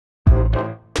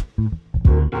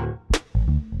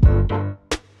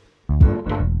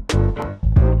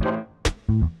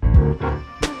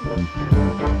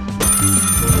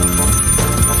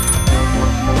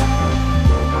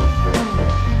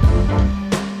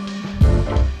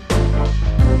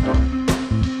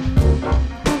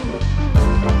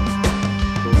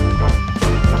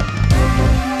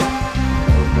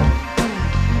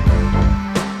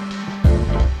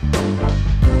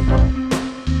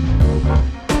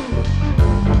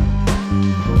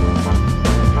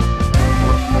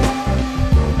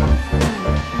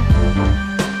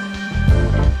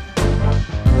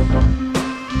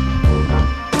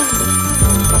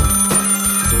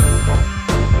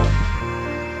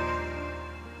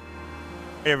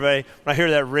Hey, everybody, when I hear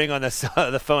that ring on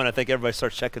the phone, I think everybody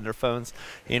starts checking their phones.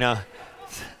 You know,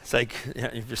 it's like,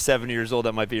 if you're 70 years old,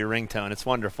 that might be your ringtone. It's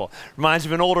wonderful. Reminds you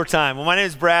of an older time. Well, my name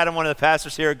is Brad. I'm one of the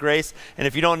pastors here at Grace. And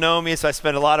if you don't know me, so I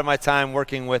spend a lot of my time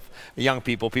working with young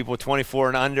people 24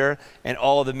 and under, and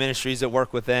all the ministries that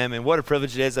work with them. And what a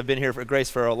privilege it is. I've been here for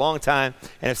Grace for a long time,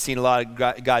 and I've seen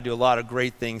God do a lot of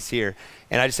great things here.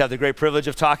 And I just have the great privilege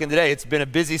of talking today. It's been a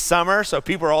busy summer, so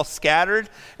people are all scattered.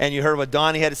 And you heard what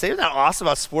Donnie had to say. Isn't that awesome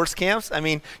about sports camps? I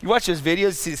mean, you watch those videos,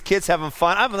 you see these kids having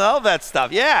fun. I love that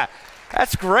stuff. Yeah,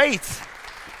 that's great.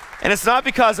 And it's not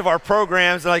because of our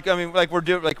programs, like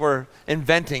we're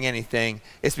inventing anything.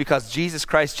 It's because Jesus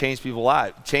Christ changes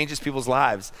people's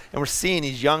lives. And we're seeing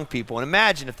these young people. And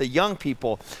imagine if the young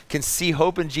people can see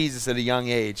hope in Jesus at a young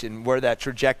age and where that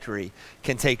trajectory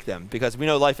can take them, because we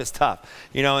know life is tough.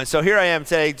 You know, and so here I am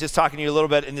today just talking to you a little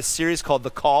bit in this series called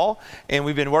The Call. And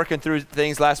we've been working through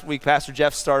things. Last week, Pastor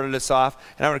Jeff started us off.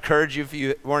 And I would encourage you, if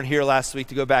you weren't here last week,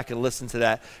 to go back and listen to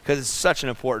that, because it's such an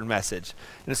important message.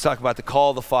 And let's talk about the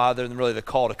call of the Father and really the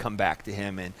call to come back to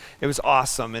him. And it was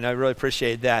awesome, and I really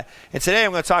appreciated that. And today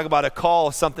I'm going to talk about a call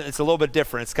of something that's a little bit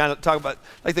different. It's kind of talk about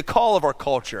like the call of our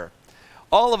culture.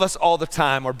 All of us all the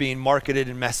time are being marketed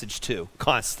and messaged to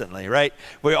constantly, right?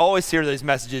 We always hear these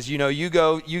messages, you know, you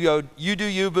do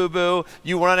you, boo-boo.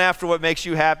 You run after what makes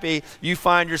you happy. You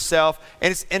find yourself.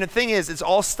 And the thing is, it's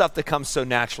all stuff that comes so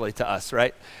naturally to us,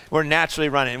 right? We're naturally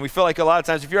running. And we feel like a lot of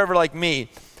times, if you're ever like me,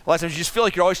 a lot of times you just feel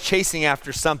like you're always chasing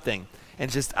after something and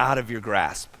it's just out of your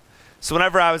grasp. So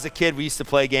whenever I was a kid, we used to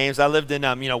play games. I lived in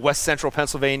West Central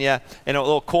Pennsylvania in a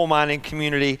little coal mining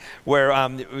community where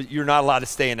you're not allowed to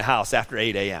stay in the house after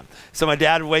 8 a.m. So my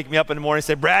dad would wake me up in the morning and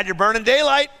say, "Brad, you're burning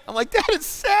daylight." I'm like, "Dad, it's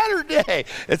Saturday.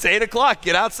 It's 8 o'clock.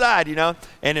 Get outside," you know.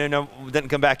 And didn't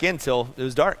come back in until it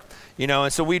was dark. You know,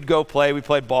 and so we'd go play. We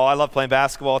played ball. I love playing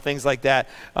basketball, things like that.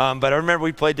 But I remember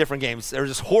we played different games. There was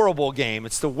this horrible game.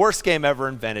 It's the worst game ever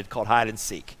invented, called hide and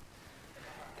seek.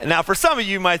 And now for some of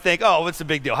you might think, "Oh, what's the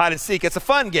big deal? Hide and seek, it's a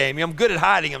fun game. I'm good at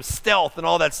hiding. I'm stealth and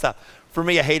all that stuff." For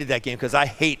me, I hated that game because I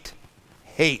hate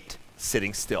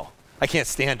sitting still. I can't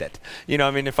stand it. You know,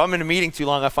 I mean, if I'm in a meeting too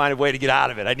long, I find a way to get out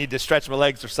of it. I need to stretch my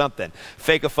legs or something.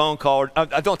 Fake a phone call.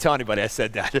 Don't tell anybody I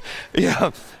said that. You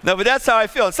know? No, but that's how I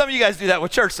feel. And some of you guys do that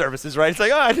with church services, right? It's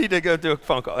like, "Oh, I need to go do a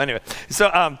phone call." Anyway, so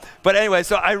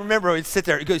so I remember we'd sit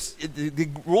there. It goes, the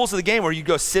rules of the game were you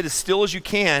go sit as still as you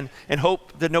can and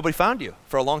hope that nobody found you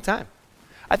for a long time.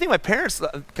 I think my parents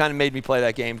kind of made me play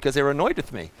that game because they were annoyed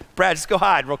with me. "Brad, just go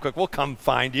hide real quick. We'll come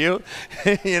find you."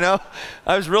 You know,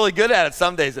 I was really good at it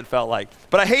some days, it felt like.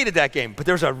 But I hated that game. But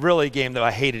there's a really game that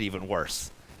I hated even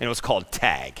worse, and it was called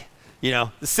tag. You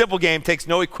know, the simple game, takes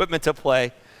no equipment to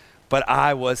play, but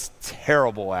I was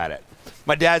terrible at it.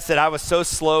 My dad said I was so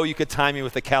slow you could time me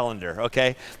with a calendar,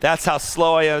 okay? That's how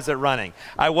slow I was at running.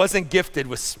 I wasn't gifted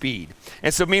with speed.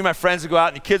 And so me and my friends would go out,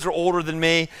 and the kids were older than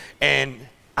me, and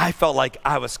I felt like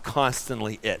I was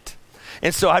constantly it.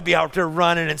 And so I'd be out there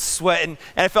running and sweating,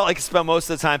 and I felt like I spent most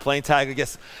of the time playing tag. I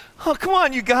guess, "Oh, come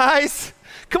on, you guys.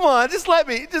 Come on, just let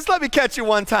me catch you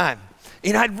one time."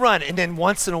 And I'd run, and then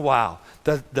once in a while,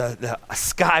 the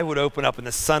sky would open up and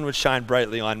the sun would shine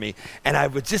brightly on me, and I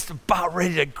was just about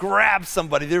ready to grab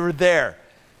somebody. They were there.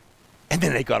 And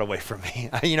then they got away from me,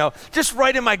 you know, just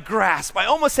right in my grasp. I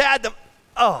almost had them.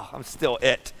 Oh, I'm still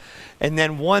it. And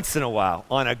then once in a while,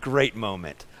 on a great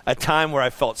moment, a time where I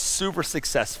felt super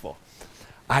successful,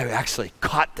 I actually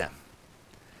caught them.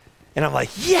 And I'm like,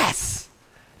 "Yes!"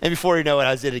 And before you know it,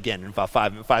 I was it again in about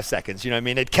five seconds. You know what I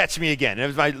mean? They'd catch me again.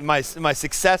 It was my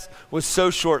success was so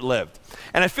short-lived.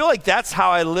 And I feel like that's how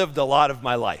I lived a lot of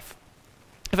my life.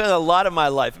 I've had a lot of my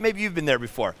life. Maybe you've been there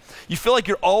before. You feel like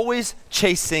you're always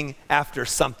chasing after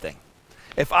something.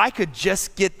 If I could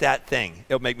just get that thing,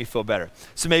 it would make me feel better.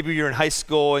 So maybe you're in high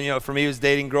school, and, you know, for me it was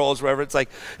dating girls, whatever. It's like,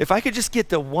 if I could just get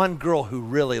the one girl who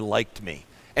really liked me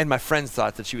and my friends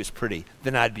thought that she was pretty,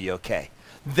 then I'd be okay.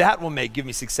 That will give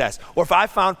me success. Or if I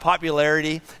found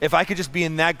popularity, if I could just be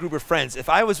in that group of friends, if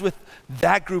I was with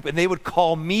that group and they would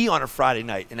call me on a Friday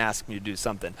night and ask me to do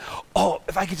something, oh,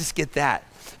 if I could just get that.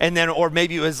 And then, or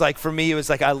maybe it was like, for me, it was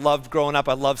like I loved growing up,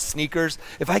 I loved sneakers.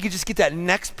 If I could just get that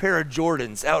next pair of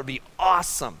Jordans, that would be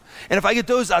awesome. And if I get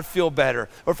those, I'd feel better.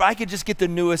 Or if I could just get the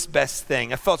newest, best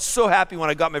thing. I felt so happy when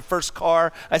I got my first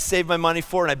car. I saved my money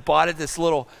for it, and I bought it,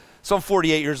 so I'm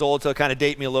 48 years old, so it kind of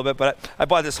date me a little bit, but I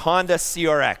bought this Honda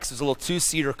CRX. It was a little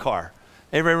two-seater car.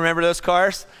 Anybody remember those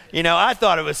cars? You know, I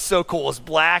thought it was so cool. It was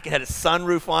black. It had a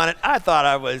sunroof on it. I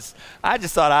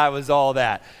just thought I was all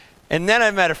that. And then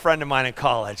I met a friend of mine in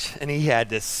college, and he had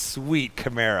this sweet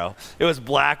Camaro. It was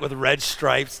black with red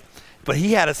stripes. But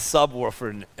he had a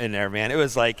subwoofer in there, man. It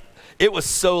was like, it was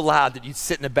so loud that you'd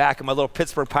sit in the back and my little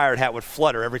Pittsburgh Pirate hat would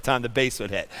flutter every time the bass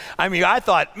would hit. I mean, I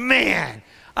thought, man,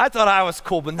 I thought I was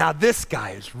cool, but now this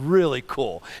guy is really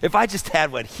cool. If I just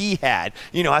had what he had,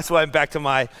 you know, that's why I'm back to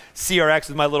my CRX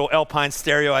with my little Alpine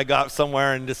stereo I got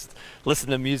somewhere and just listen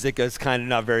to music is kind of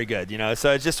not very good, you know.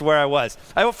 So it's just where I was.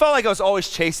 I felt like I was always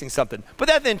chasing something, but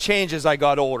that then changed as I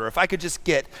got older. If I could just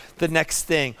get the next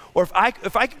thing, or if I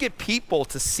could get people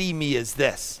to see me as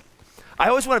this. I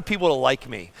always wanted people to like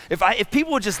me. If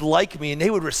people would just like me and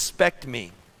they would respect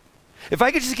me. If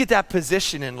I could just get that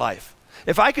position in life.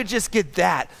 If I could just get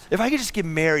that, if I could just get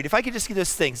married, if I could just get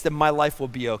those things, then my life will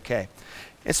be okay.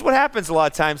 And so what happens a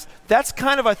lot of times, that's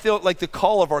kind of, I feel like, the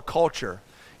call of our culture.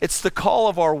 It's the call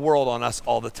of our world on us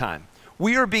all the time.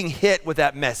 We are being hit with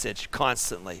that message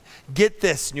constantly. Get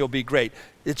this and you'll be great.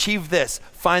 Achieve this,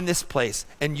 find this place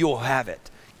and you'll have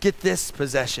it. Get this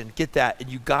possession, get that,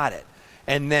 and you got it.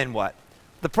 And then what?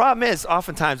 The problem is,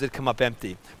 oftentimes it come up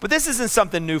empty. But this isn't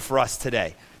something new for us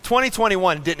today.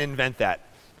 2021 didn't invent that.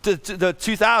 The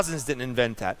 2000s didn't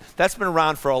invent that. That's been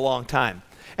around for a long time.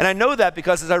 And I know that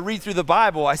because as I read through the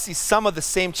Bible, I see some of the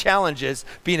same challenges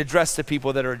being addressed to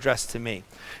people that are addressed to me.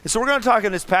 And so we're going to talk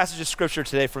in this passage of scripture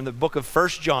today from the book of 1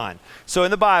 John. So in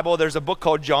the Bible, there's a book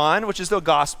called John, which is the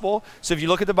gospel. So if you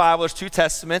look at the Bible, there's two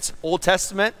testaments, Old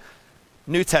Testament,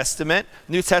 New Testament.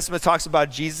 New Testament talks about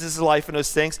Jesus' life and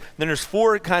those things. Then there's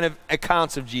four kind of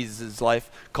accounts of Jesus' life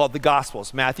called the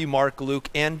Gospels: Matthew, Mark, Luke,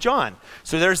 and John.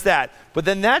 So there's that. But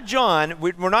then that John,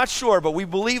 we're not sure, but we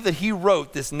believe that he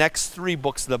wrote this next three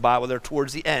books of the Bible. They're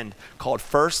towards the end, called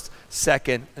 1st,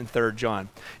 2nd, and 3rd John.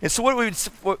 And so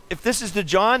if this is the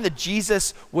John that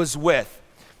Jesus was with,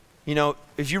 you know,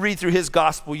 if you read through his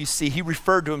gospel, you see he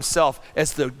referred to himself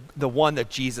as the one that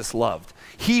Jesus loved.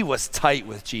 He was tight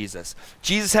with Jesus.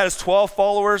 Jesus had his 12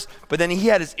 followers, but then he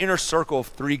had his inner circle of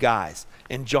 3 guys,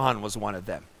 and John was one of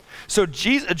them. So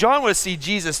John would see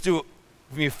Jesus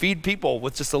feed people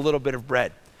with just a little bit of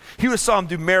bread. He would have saw him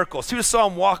do miracles. He would have saw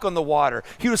him walk on the water.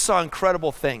 He would have saw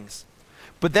incredible things.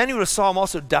 But then he would have saw him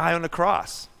also die on the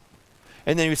cross.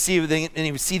 And then he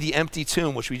would see the empty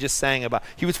tomb, which we just sang about.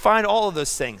 He would find all of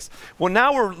those things. Well,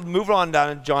 now we're moving on down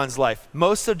in John's life.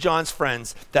 Most of John's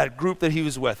friends, that group that he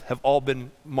was with, have all been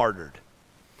martyred.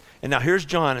 And now here's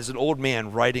John as an old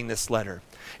man writing this letter.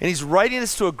 And he's writing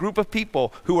this to a group of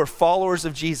people who are followers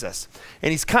of Jesus. And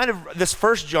he's kind of, this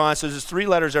 1 John, so there's 3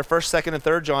 letters there, 1st, 2nd, and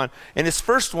 3rd John. And this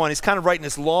first one, he's kind of writing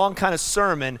this long kind of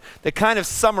sermon that kind of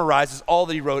summarizes all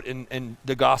that he wrote in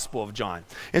the Gospel of John.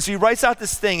 And so he writes out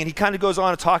this thing, and he kind of goes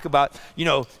on to talk about,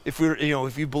 if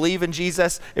you believe in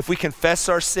Jesus, if we confess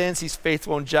our sins, he's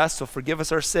faithful and just, so forgive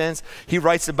us our sins. He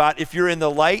writes about if you're in the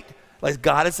light, like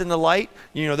God is in the light,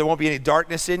 there won't be any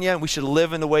darkness in you, and we should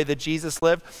live in the way that Jesus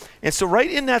lived. And so right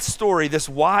in that story, this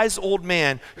wise old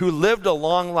man who lived a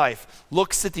long life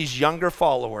looks at these younger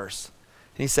followers,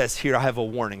 and he says, here, I have a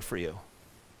warning for you.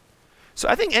 So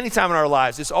I think anytime in our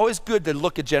lives, it's always good to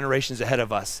look at generations ahead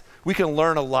of us. We can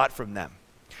learn a lot from them.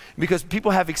 Because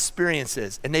people have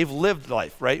experiences and they've lived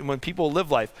life, right? And when people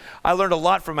live life, I learned a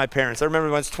lot from my parents. I remember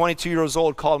when I was 22 years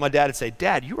old, calling my dad and say,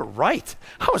 Dad, you were right.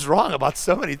 I was wrong about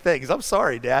so many things. I'm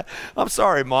sorry, Dad. I'm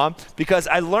sorry, Mom. Because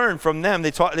I learned from them.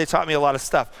 They taught me a lot of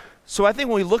stuff. So I think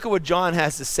when we look at what John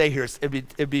has to say here,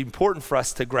 it'd be important for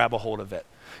us to grab a hold of it.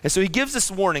 And so he gives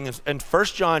this warning in 1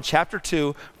 John chapter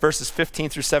 2, verses 15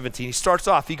 through 17. He starts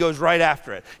off, he goes right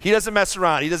after it. He doesn't mess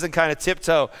around. He doesn't kind of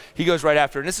tiptoe. He goes right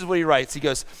after it. And this is what he writes. He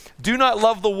goes, do not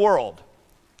love the world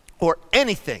or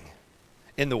anything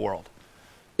in the world.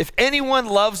 If anyone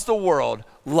loves the world,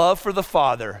 love for the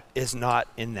Father is not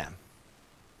in them.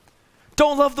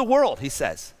 Don't love the world, he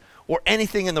says, or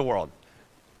anything in the world.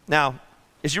 Now,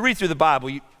 as you read through the Bible,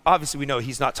 obviously we know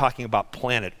he's not talking about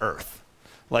planet Earth.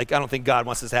 Like, I don't think God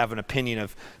wants us to have an opinion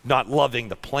of not loving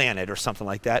the planet or something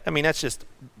like that. I mean, that's just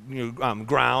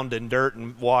ground and dirt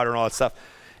and water and all that stuff.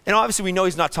 And obviously we know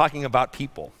he's not talking about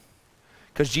people,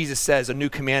 because Jesus says, a new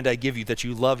command I give you, that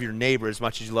you love your neighbor as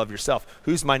much as you love yourself.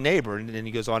 Who's my neighbor? And then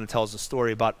he goes on and tells a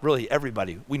story about really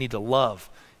everybody. We need to love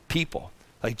people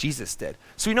like Jesus did.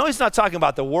 So we know he's not talking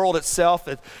about the world itself,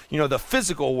 the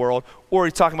physical world, or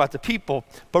he's talking about the people.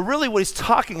 But really what he's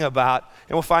talking about,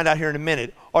 and we'll find out here in a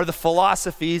minute, are the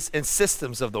philosophies and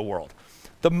systems of the world,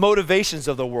 the motivations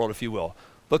of the world, if you will,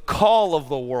 the call of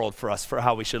the world for us for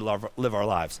how we should live our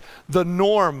lives, the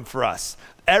norm for us,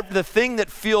 the thing that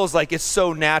feels like it's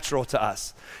so natural to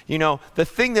us, the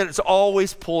thing that is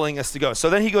always pulling us to go. So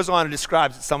then he goes on and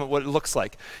describes some of what it looks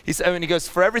like. He goes,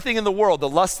 for everything in the world, the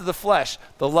lust of the flesh,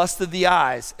 the lust of the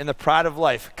eyes, and the pride of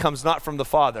life comes not from the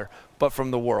Father, but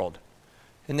from the world.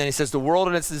 And then he says, the world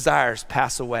and its desires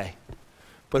pass away,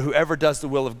 but whoever does the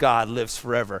will of God lives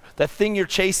forever. That thing you're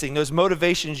chasing, those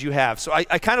motivations you have. So I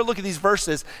kind of look at these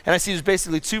verses and I see there's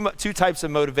basically two types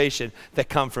of motivation that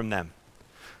come from them.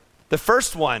 The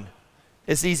first one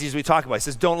is easy as we talk about. It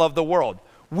says, don't love the world.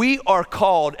 We are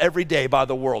called every day by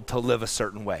the world to live a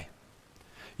certain way.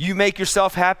 You make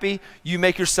yourself happy, you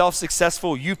make yourself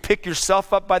successful, you pick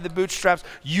yourself up by the bootstraps,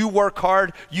 you work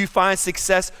hard, you find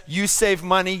success, you save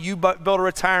money, you build a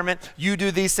retirement, you do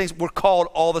these things. We're called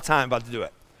all the time about to do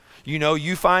it. You know,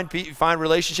 you find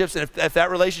relationships, and if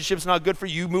that relationship's not good for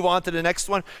you, move on to the next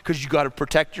one because you got to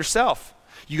protect yourself.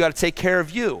 You got to take care of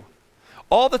you.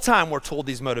 All the time we're told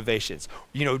these motivations.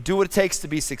 You know, do what it takes to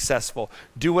be successful.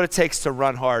 Do what it takes to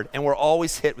run hard. And we're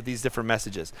always hit with these different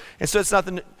messages. And so it's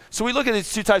nothing. So we look at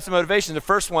these two types of motivation. The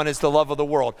first one is the love of the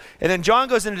world. And then John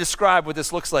goes in to describe what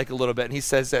this looks like a little bit. And he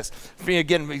says this,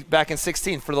 again, back in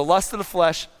 16, for the lust of the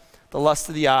flesh, the lust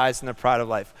of the eyes, and the pride of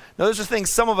life. Now those are things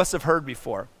some of us have heard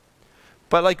before.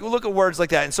 But like, we look at words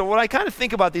like that. And so when I kind of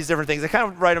think about these different things, I kind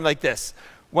of write them like this.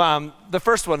 The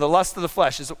first one, the lust of the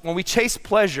flesh, is when we chase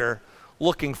pleasure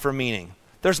looking for meaning.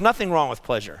 There's nothing wrong with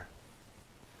pleasure.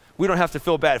 We don't have to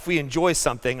feel bad. If we enjoy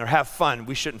something or have fun,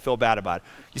 we shouldn't feel bad about it.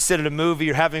 You sit at a movie,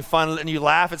 you're having fun, and you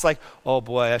laugh. It's like, oh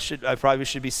boy, I probably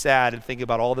should be sad and think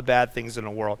about all the bad things in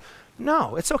the world.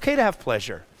 No, it's okay to have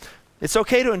pleasure. It's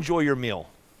okay to enjoy your meal.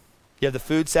 You have the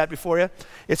food sat before you.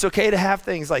 It's okay to have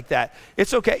things like that.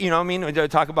 It's okay, you know what I mean? We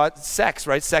talk about sex,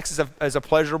 right? Sex is a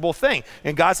pleasurable thing.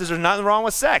 And God says there's nothing wrong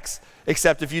with sex,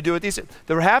 except if you do it these.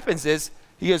 What happens is,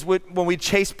 he goes, when we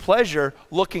chase pleasure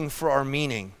looking for our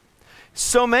meaning.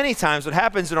 So many times what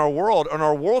happens in our world, and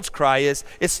our world's cry is,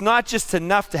 it's not just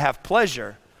enough to have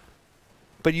pleasure,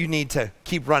 but you need to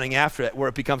keep running after it, where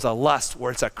it becomes a lust,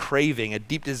 where it's a craving, a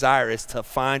deep desire is to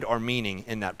find our meaning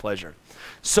in that pleasure.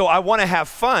 So I want to have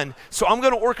fun, so I'm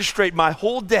going to orchestrate my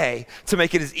whole day to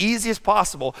make it as easy as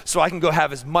possible so I can go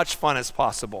have as much fun as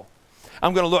possible.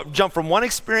 I'm going to jump from one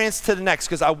experience to the next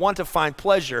because I want to find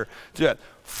pleasure to it.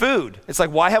 Food. It's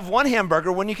like, why have one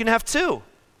hamburger when you can have two?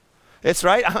 It's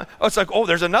right. It's like, oh,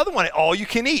 there's another one, all you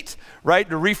can eat, right?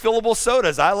 The refillable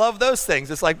sodas. I love those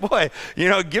things. It's like, boy, you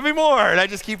know, give me more. And I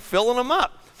just keep filling them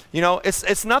up. You know,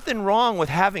 it's nothing wrong with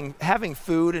having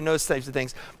food and those types of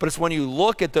things, but it's when you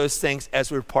look at those things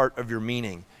as we're part of your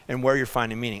meaning and where you're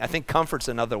finding meaning. I think comfort's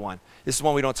another one. This is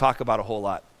one we don't talk about a whole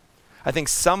lot. I think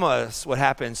some of us, what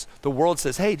happens, the world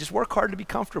says, hey, just work hard to be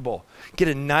comfortable. Get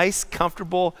a nice,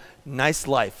 comfortable, nice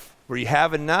life where you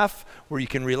have enough, where you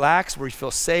can relax, where you feel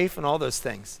safe and all those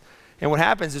things. And what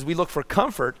happens is we look for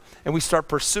comfort and we start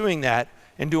pursuing that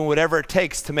and doing whatever it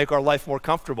takes to make our life more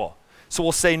comfortable. So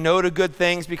we'll say no to good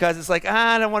things because it's like,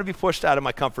 I don't want to be pushed out of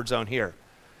my comfort zone here.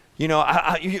 You know,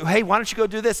 hey, why don't you go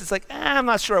do this? It's like, I'm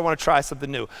not sure I want to try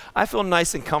something new. I feel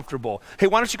nice and comfortable. Hey,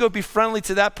 why don't you go be friendly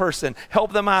to that person?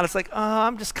 Help them out. It's like,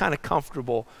 I'm just kind of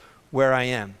comfortable where I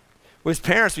am. With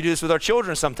parents, we do this with our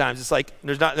children sometimes. It's like,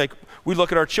 we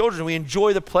look at our children, we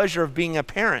enjoy the pleasure of being a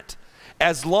parent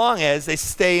as long as they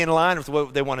stay in line with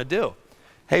what they want to do.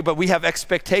 Hey, but we have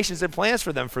expectations and plans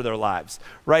for them for their lives,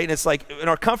 right? And it's like, and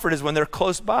our comfort is when they're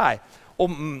close by. Oh,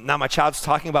 now my child's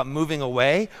talking about moving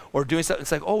away or doing something.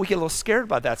 It's like, oh, we get a little scared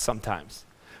about that sometimes.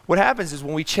 What happens is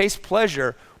when we chase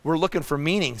pleasure, we're looking for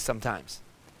meaning sometimes.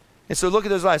 And so look at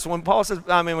those lives. So when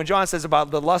when John says about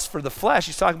the lust for the flesh,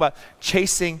 he's talking about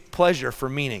chasing pleasure for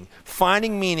meaning,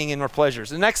 finding meaning in our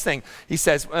pleasures. The next thing he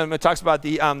says, it talks about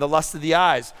the lust of the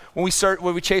eyes. When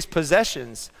we chase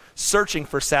possessions, searching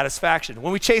for satisfaction.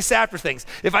 When we chase after things,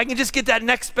 if I can just get that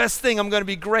next best thing, I'm going to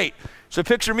be great. So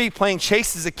picture me playing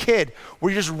chase as a kid,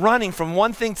 where you're just running from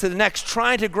one thing to the next,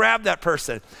 trying to grab that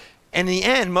person. And in the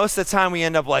end, most of the time we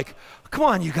end up like, come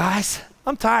on, you guys,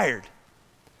 I'm tired.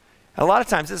 A lot of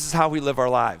times this is how we live our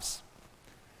lives.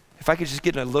 If I could just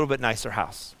get in a little bit nicer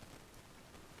house.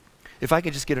 If I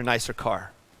could just get a nicer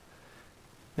car.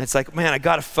 And it's like, man, I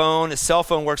got a phone. The cell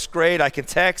phone works great. I can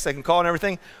text. I can call and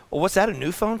everything. Well, what's that? A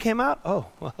new phone came out? Oh,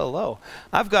 well, hello.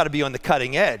 I've got to be on the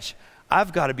cutting edge.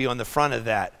 I've got to be on the front of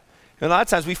that. And a lot of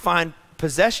times we find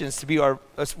possessions to be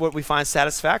what we find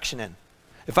satisfaction in.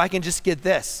 If I can just get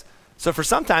this. So for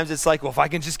sometimes it's like, well, if I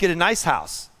can just get a nice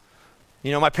house.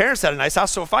 You know, my parents had a nice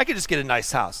house, so if I could just get a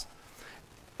nice house.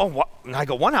 Oh, I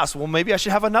got one house. Well, maybe I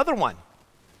should have another one.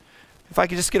 If I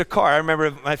could just get a car. I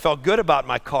remember I felt good about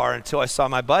my car until I saw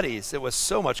my buddies. It was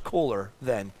so much cooler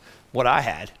than what I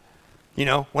had. You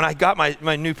know, when I got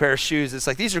my new pair of shoes, it's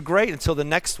like, these are great until the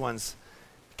next ones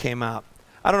came out.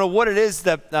 I don't know what it is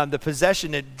that the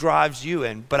possession that drives you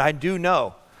in, but I do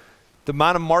know the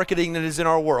amount of marketing that is in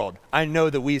our world. I know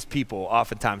that we as people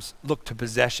oftentimes look to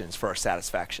possessions for our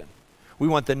satisfaction. We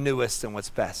want the newest and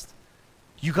what's best.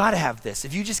 You got to have this.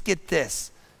 If you just get this,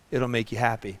 it'll make you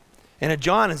happy. And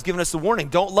John has given us a warning.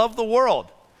 Don't love the world.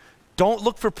 Don't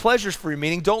look for pleasures for your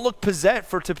meaning. Don't look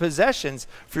to possessions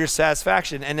for your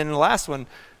satisfaction. And then the last one,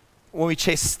 when we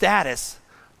chase status,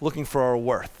 looking for our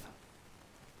worth.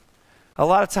 A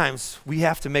lot of times we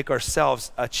have to make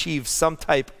ourselves achieve some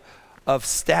type of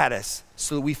status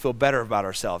so that we feel better about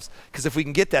ourselves. Because if we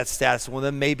can get that status, well,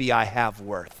 then maybe I have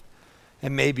worth.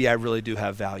 And maybe I really do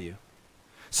have value.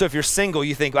 So if you're single,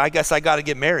 you think, well, I guess I got to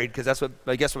get married because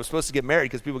I guess I'm supposed to get married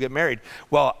because people get married.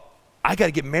 Well, I got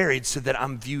to get married so that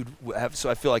I'm viewed, so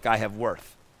I feel like I have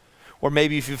worth. Or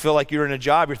maybe if you feel like you're in a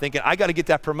job, you're thinking, I got to get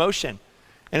that promotion.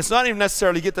 And it's not even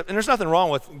necessarily and there's nothing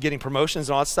wrong with getting promotions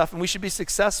and all that stuff, and we should be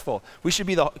successful. We should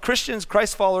be Christians,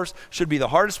 Christ followers should be the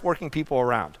hardest working people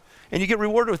around. And you get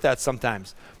rewarded with that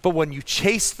sometimes. But when you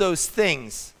chase those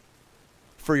things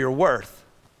for your worth,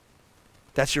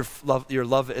 that's your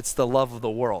love, it's the love of the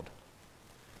world.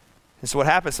 And so what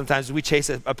happens sometimes is we chase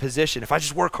a position. If I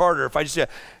just work harder, if I just,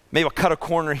 maybe I'll cut a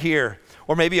corner here,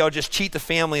 or maybe I'll just cheat the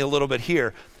family a little bit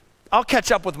here. I'll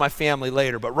catch up with my family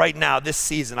later, but right now, this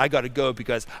season, I got to go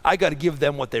because I got to give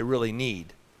them what they really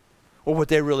need or what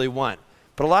they really want.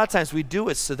 But a lot of times we do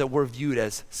it so that we're viewed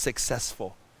as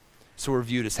successful. So we're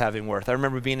viewed as having worth. I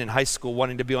remember being in high school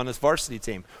wanting to be on this varsity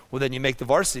team. Well, then you make the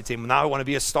varsity team. Now I want to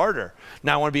be a starter.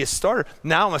 Now I want to be a starter.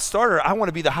 Now I'm a starter. I want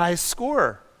to be the highest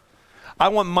scorer. I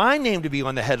want my name to be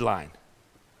on the headline.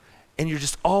 And you're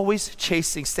just always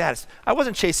chasing status. I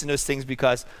wasn't chasing those things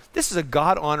because this is a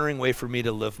God-honoring way for me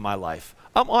to live my life.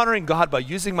 I'm honoring God by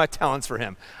using my talents for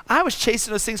him. I was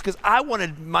chasing those things because I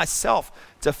wanted myself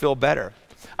to feel better.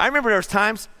 I remember there was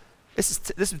times, this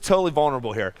is totally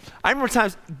vulnerable here. I remember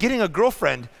times getting a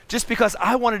girlfriend just because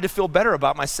I wanted to feel better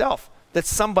about myself, that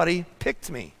somebody picked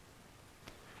me.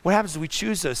 What happens is we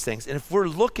choose those things. And if we're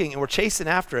looking and we're chasing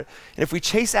after it, and if we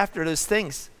chase after those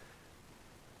things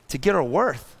to get our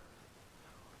worth,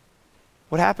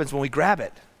 what happens when we grab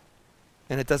it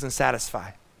and it doesn't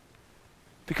satisfy?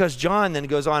 Because John then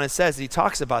goes on and says, he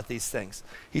talks about these things.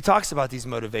 He talks about these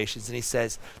motivations and he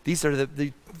says, these are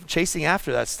the chasing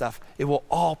after that stuff, it will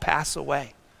all pass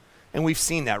away. And we've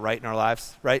seen that, right, in our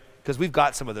lives, right? Because we've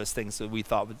got some of those things that we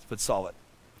thought would solve it.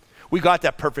 We got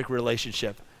that perfect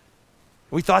relationship.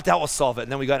 We thought that will solve it.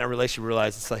 And then we got in a relationship and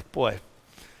realized it's like, boy,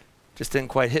 just didn't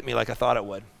quite hit me like I thought it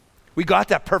would. We got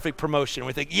that perfect promotion.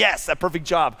 We think, yes, that perfect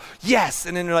job. Yes.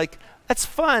 And then you're like, that's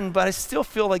fun, but I still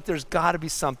feel like there's got to be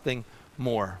something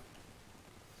more.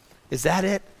 Is that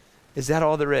it? Is that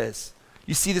all there is?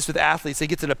 You see this with athletes. They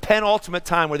get to the penultimate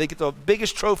time where they get the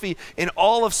biggest trophy in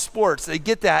all of sports. They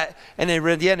get that, and they,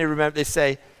 at the end, they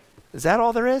say, is that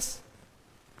all there is?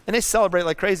 And they celebrate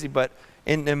like crazy, but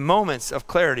in moments of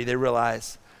clarity, they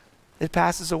realize it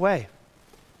passes away.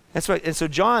 That's right. And so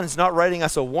John's not writing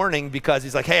us a warning because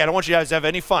he's like, hey, I don't want you guys to have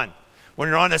any fun. When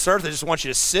you're on this earth, I just want you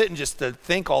to sit and just to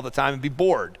think all the time and be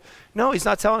bored. No, he's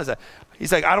not telling us that.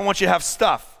 He's like, I don't want you to have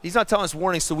stuff. He's not telling us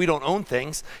warnings so we don't own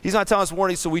things. He's not telling us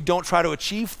warnings so we don't try to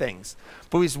achieve things.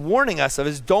 But he's warning us of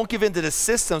is don't give into the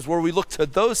systems where we look to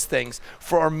those things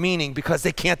for our meaning because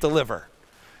they can't deliver.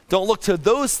 Don't look to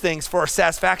those things for our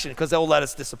satisfaction because they'll let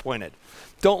us disappointed.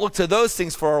 Don't look to those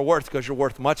things for our worth because you're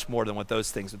worth much more than what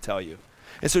those things would tell you.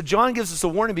 And so John gives us a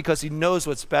warning because he knows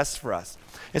what's best for us.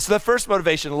 And so the first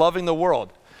motivation, loving the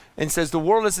world, and says the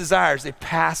world's desires, they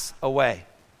pass away.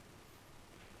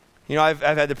 You know, I've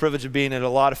had the privilege of being at a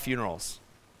lot of funerals.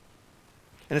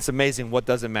 And it's amazing what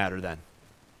doesn't matter then.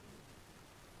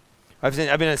 I've been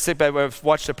in a sick bed where I've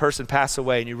watched a person pass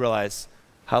away and you realize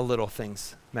how little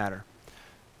things matter.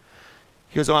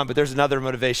 He goes on, but there's another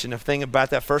motivation. The thing about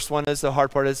that first one is the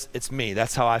hard part is it's me.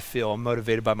 That's how I feel. I'm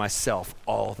motivated by myself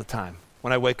all the time.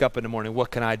 When I wake up in the morning,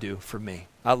 what can I do for me?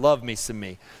 I love me some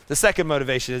me. The second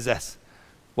motivation is this,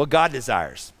 what God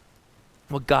desires.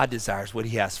 What God desires, what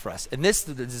he has for us. And this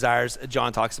is the desires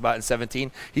John talks about in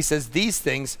 17. He says these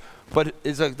things, but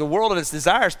it's like the world and its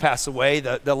desires pass away,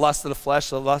 the lust of the flesh,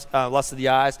 the lust of the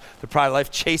eyes, the pride of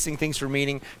life, chasing things for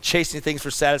meaning, chasing things for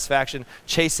satisfaction,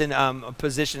 chasing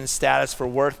position and status for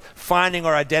worth, finding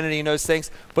our identity in those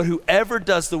things. But whoever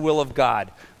does the will of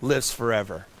God lives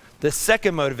forever. The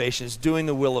second motivation is doing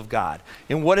the will of God.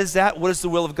 And what is that? What is the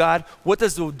will of God? What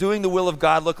does doing the will of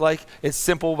God look like? It's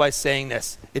simple by saying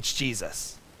this. It's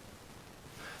Jesus.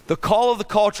 The call of the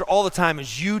culture all the time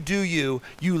is you do you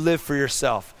live for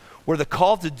yourself. Where the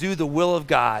call to do the will of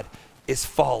God is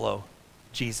follow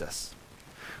Jesus.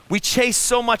 We chase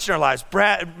so much in our lives.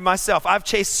 Brad, myself, I've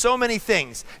chased so many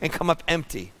things and come up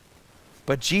empty.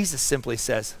 But Jesus simply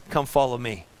says, come follow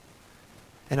me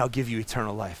and I'll give you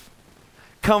eternal life.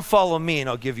 Come follow me and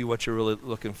I'll give you what you're really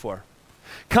looking for.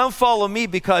 Come follow me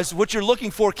because what you're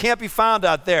looking for can't be found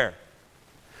out there.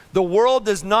 The world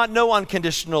does not know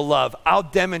unconditional love. I'll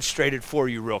demonstrate it for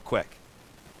you real quick.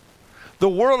 The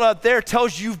world out there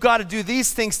tells you you've got to do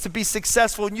these things to be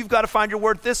successful and you've got to find your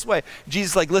worth this way.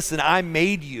 Jesus is like, listen, I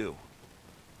made you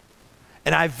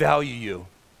and I value you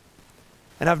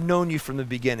and I've known you from the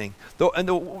beginning.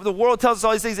 The world tells us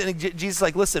all these things and Jesus is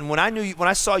like, listen, when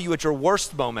I saw you at your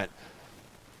worst moment,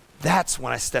 that's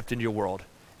when I stepped into your world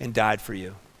and died for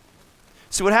you.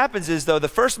 So what happens is though, the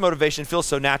first motivation feels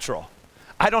so natural.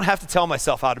 I don't have to tell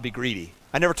myself how to be greedy.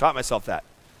 I never taught myself that.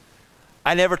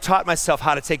 I never taught myself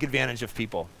how to take advantage of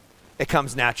people. It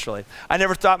comes naturally. I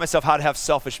never taught myself how to have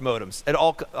selfish motives. It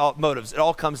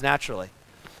all comes naturally.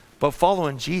 But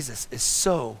following Jesus is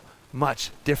so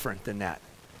much different than that.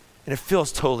 And it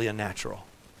feels totally unnatural.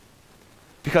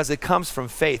 Because it comes from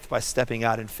faith by stepping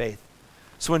out in faith.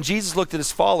 So when Jesus looked at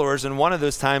his followers, and one of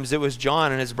those times it was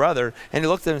John and his brother, and he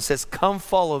looked at them and says, come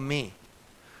follow me.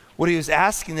 What he was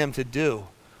asking them to do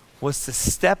was to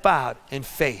step out in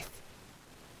faith.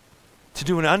 To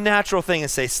do an unnatural thing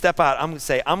and say, step out.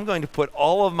 I'm going to put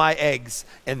all of my eggs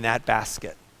in that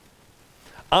basket.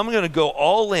 I'm going to go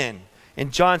all in.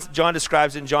 And John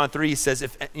describes it in John 3. He says,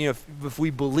 if we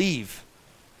believe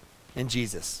in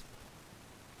Jesus,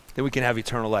 then we can have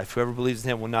eternal life. Whoever believes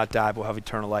in him will not die, but will have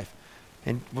eternal life.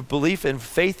 And what belief and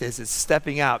faith is, it's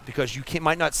stepping out because you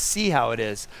might not see how it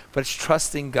is, but it's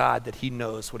trusting God that he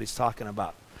knows what he's talking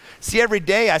about. See, every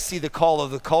day I see the call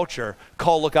of the culture,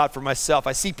 look out for myself.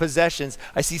 I see possessions,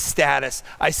 I see status,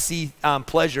 I see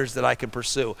pleasures that I can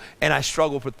pursue. And I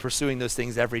struggle with pursuing those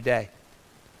things every day.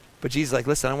 But Jesus is like,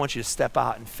 listen, I want you to step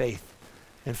out in faith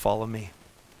and follow me.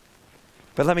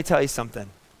 But let me tell you something.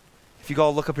 If you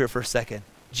go look up here for a second,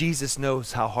 Jesus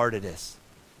knows how hard it is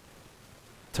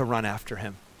to run after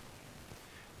him.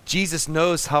 Jesus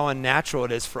knows how unnatural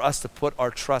it is for us to put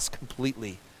our trust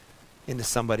completely into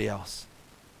somebody else.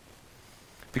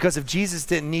 Because if Jesus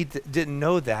didn't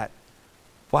know that,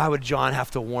 why would John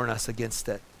have to warn us against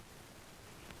it?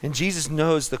 And Jesus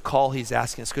knows the call he's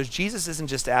asking us, because Jesus isn't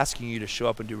just asking you to show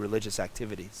up and do religious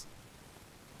activities.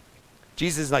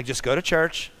 Jesus is like, just go to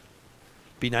church,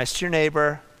 be nice to your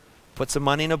neighbor, put some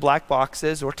money in the black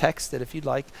boxes, or text it if you'd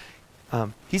like.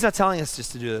 He's not telling us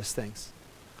just to do those things.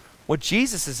 What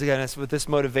Jesus is getting us with this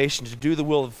motivation to do the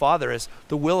will of the Father is,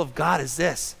 the will of God is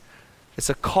this. It's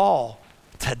a call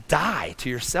to die to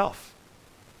yourself.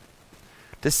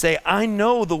 To say, I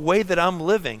know the way that I'm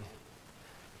living.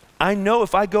 I know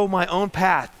if I go my own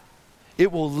path,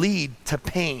 it will lead to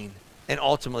pain and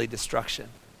ultimately destruction.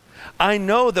 I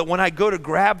know that when I go to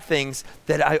grab things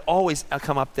that I always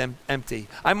come up empty.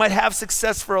 I might have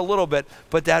success for a little bit,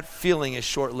 but that feeling is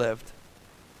short-lived.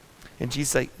 And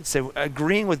Jesus say,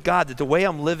 agreeing with God that the way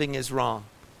I'm living is wrong.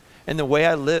 And the way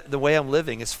I'm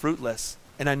living is fruitless.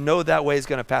 And I know that way is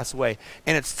going to pass away.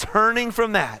 And it's turning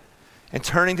from that and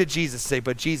turning to Jesus, say,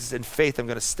 but Jesus, in faith, I'm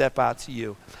going to step out to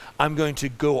you. I'm going to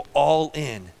go all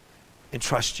in and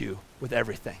trust you with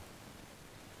everything.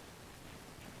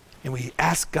 And we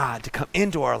ask God to come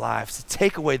into our lives, to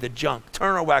take away the junk,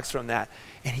 turn our backs from that,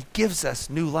 and he gives us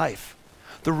new life.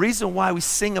 The reason why we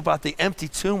sing about the empty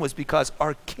tomb was because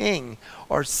our King,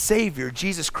 our Savior,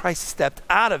 Jesus Christ, stepped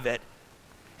out of it.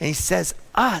 And he says,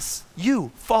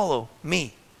 you follow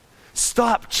me.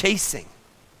 Stop chasing,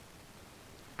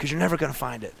 because you're never going to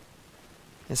find it.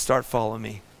 And start following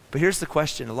me. But here's the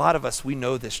question. A lot of us, we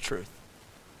know this truth.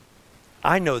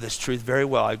 I know this truth very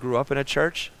well. I grew up in a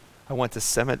church. I went to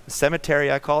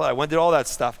cemetery, I call it. I went to all that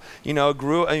stuff.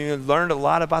 Learned a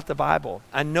lot about the Bible.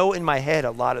 I know in my head a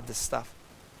lot of this stuff.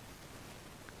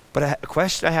 But a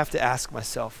question I have to ask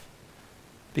myself,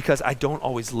 because I don't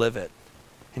always live it.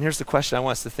 And here's the question I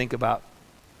want us to think about.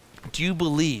 Do you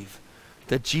believe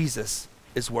that Jesus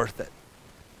is worth it?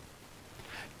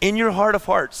 In your heart of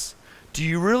hearts, do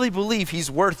you really believe he's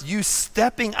worth you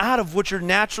stepping out of what you're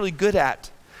naturally good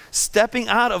at, stepping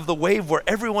out of the wave where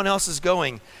everyone else is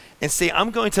going, and say, I'm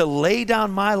going to lay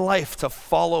down my life to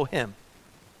follow him?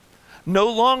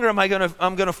 No longer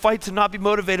I'm going to fight to not be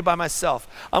motivated by myself.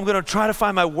 I'm going to try to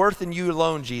find my worth in you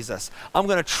alone, Jesus. I'm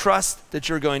going to trust that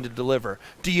you're going to deliver.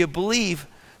 Do you believe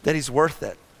that he's worth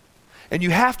it? And you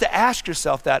have to ask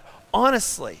yourself that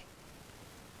honestly.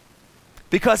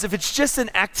 Because if it's just an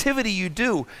activity you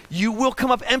do, you will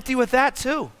come up empty with that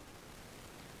too.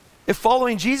 If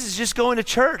following Jesus is just going to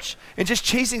church and just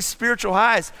chasing spiritual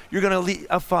highs, you're going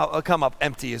to come up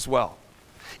empty as well.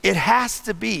 It has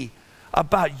to be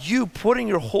about you putting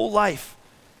your whole life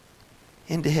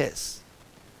into his.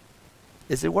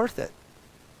 Is it worth it?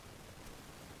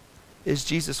 Is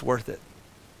Jesus worth it?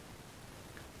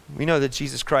 We know that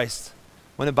Jesus Christ,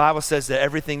 when the Bible says that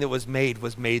everything that was made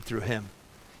through him.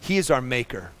 He is our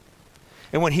maker.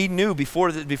 And when he knew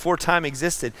before time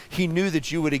existed, he knew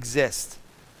that you would exist.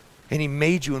 And he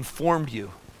made you and formed you.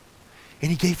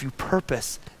 And he gave you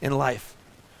purpose in life.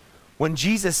 When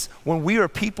we are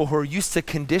people who are used to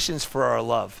conditions for our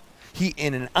love, he,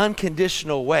 in an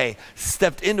unconditional way,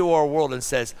 stepped into our world and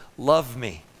says, love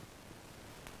me.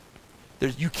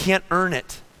 You can't earn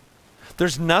it.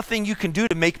 There's nothing you can do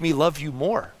to make me love you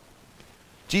more.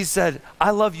 Jesus said, I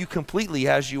love you completely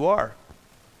as you are.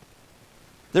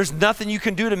 There's nothing you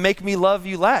can do to make me love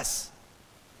you less.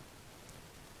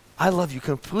 I love you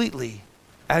completely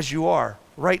as you are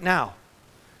right now.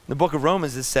 In the book of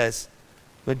Romans, it says,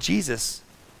 but Jesus,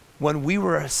 when we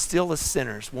were still as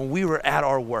sinners, when we were at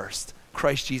our worst,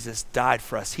 Christ Jesus died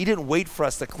for us. He didn't wait for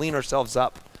us to clean ourselves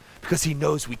up because he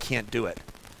knows we can't do it.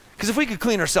 Because if we could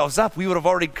clean ourselves up, we would have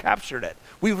already captured it.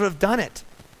 We would have done it.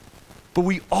 But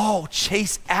we all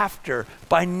chase after,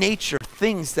 by nature,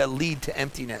 things that lead to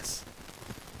emptiness.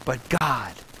 But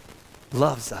God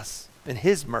loves us in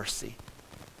his mercy.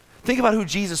 Think about who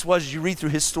Jesus was as you read through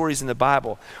his stories in the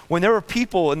Bible. When there were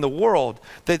people in the world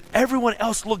that everyone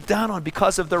else looked down on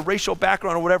because of their racial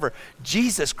background or whatever,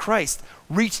 Jesus Christ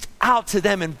reached out to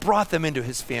them and brought them into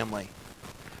his family.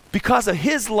 Because of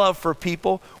his love for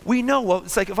people, we know, well,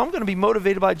 it's like if I'm going to be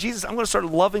motivated by Jesus, I'm going to start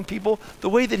loving people the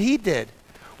way that he did.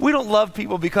 We don't love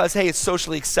people because, hey, it's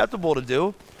socially acceptable to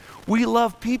do. We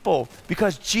love people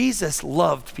because Jesus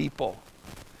loved people.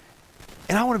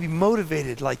 And I want to be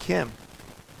motivated like him.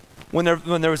 When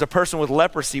there was a person with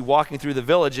leprosy walking through the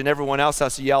village and everyone else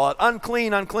has to yell out,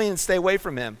 unclean, unclean, and stay away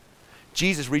from him,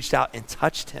 Jesus reached out and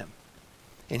touched him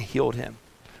and healed him.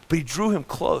 But he drew him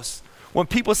close. When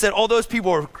people said, oh, those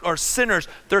people are sinners,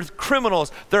 they're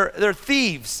criminals, they're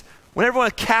thieves, when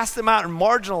everyone cast them out and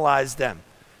marginalized them,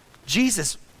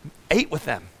 Jesus ate with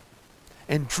them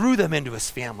and drew them into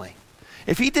his family.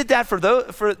 If he did that for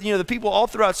the people all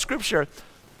throughout Scripture,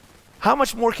 how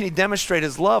much more can he demonstrate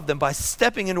his love than by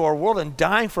stepping into our world and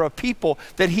dying for a people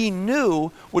that he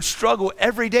knew would struggle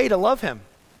every day to love him?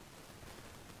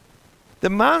 The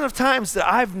amount of times that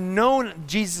I've known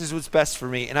Jesus was best for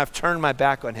me and I've turned my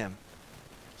back on him,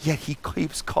 yet he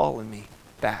keeps calling me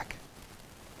back.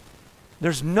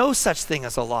 There's no such thing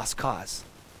as a lost cause,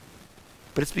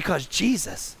 but it's because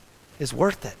Jesus is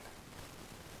worth it.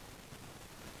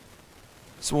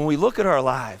 So when we look at our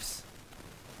lives,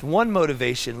 the one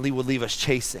motivation will leave us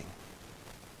chasing.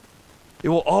 It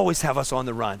will always have us on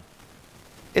the run.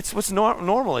 It's what's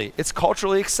normally, it's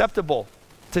culturally acceptable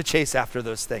to chase after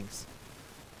those things,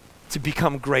 to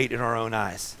become great in our own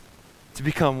eyes, to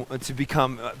become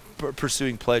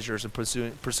pursuing pleasures and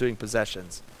pursuing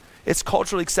possessions. It's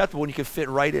culturally acceptable when you can fit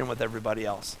right in with everybody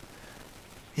else.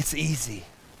 It's easy.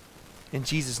 And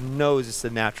Jesus knows it's the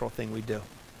natural thing we do.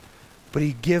 But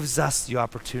he gives us the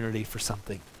opportunity for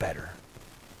something better.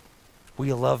 Will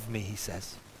you love me, he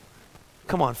says.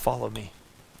 Come on, follow me.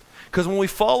 Because when we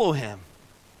follow him,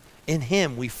 in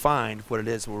him we find what it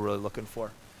is we're really looking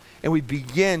for. And we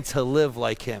begin to live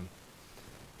like him.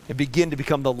 And begin to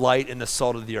become the light and the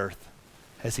salt of the earth,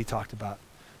 as he talked about.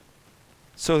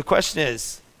 So the question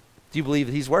is, do you believe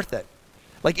that he's worth it?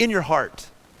 Like in your heart,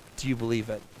 do you believe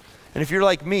it? And if you're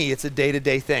like me, it's a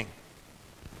day-to-day thing.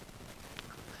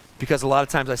 Because a lot of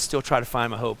times I still try to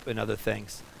find my hope in other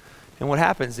things. And what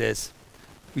happens is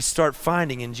we start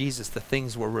finding in Jesus the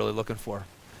things we're really looking for.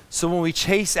 So when we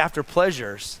chase after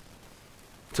pleasures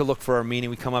to look for our meaning,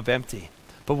 we come up empty.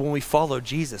 But when we follow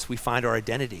Jesus, we find our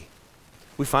identity.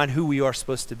 We find who we are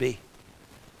supposed to be.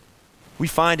 We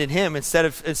find in him, instead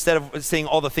of saying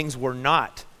all the things we're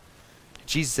not,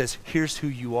 Jesus says, here's who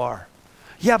you are.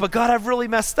 Yeah, but God, I've really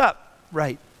messed up.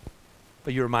 Right.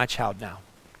 But you're my child now.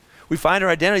 We find our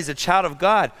identity as a child of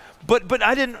God. But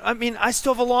I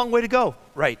still have a long way to go.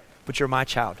 Right. But you're my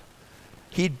child.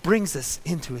 He brings us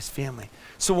into his family.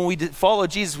 So when we follow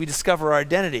Jesus, we discover our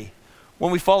identity.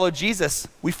 When we follow Jesus,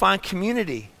 we find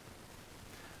community.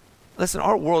 Listen,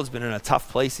 our world's been in a tough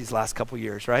place these last couple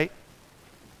years, right?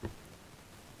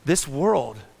 This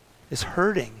world is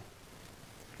hurting.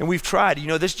 And we've tried. You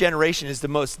know, this generation is the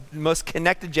most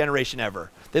connected generation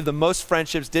ever. They have the most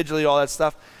friendships, digitally, all that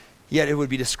stuff. Yet it would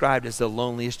be described as the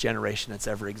loneliest generation that's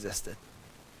ever existed.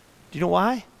 Do you know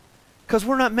why? Because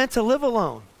we're not meant to live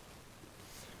alone.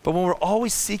 But when we're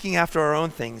always seeking after our own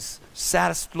things,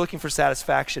 looking for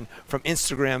satisfaction from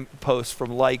Instagram posts,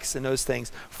 from likes and those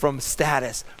things, from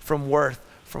status, from worth,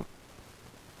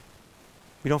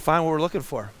 we don't find what we're looking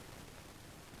for.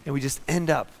 And we just end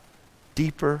up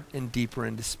deeper and deeper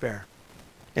in despair.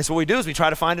 And so what we do is we try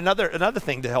to find another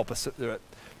thing to help us through it.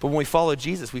 But when we follow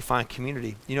Jesus, we find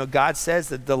community. You know, God says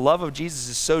that the love of Jesus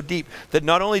is so deep that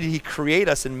not only did he create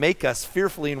us and make us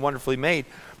fearfully and wonderfully made,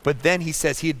 but then he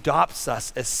says he adopts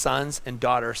us as sons and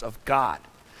daughters of God.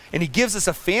 And he gives us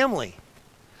a family.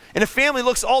 And a family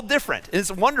looks all different, and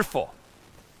it's wonderful.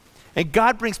 And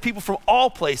God brings people from all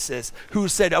places who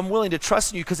said, I'm willing to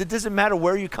trust in you, because it doesn't matter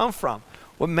where you come from.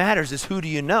 What matters is who do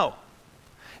you know?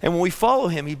 And when we follow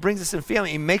him, he brings us in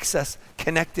family. He makes us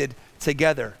connected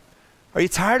together. Are you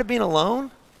tired of being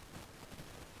alone?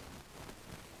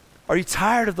 Are you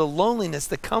tired of the loneliness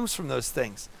that comes from those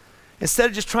things? Instead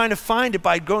of just trying to find it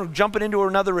by jumping into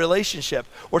another relationship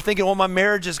or thinking, well, my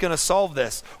marriage is going to solve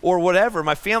this or whatever,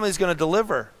 my family is going to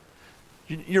deliver.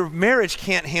 Your marriage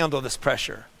can't handle this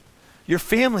pressure. Your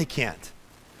family can't.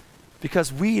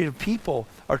 Because we people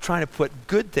are trying to put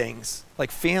good things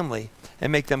like family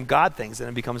and make them God things, and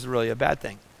it becomes really a bad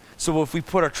thing. So if we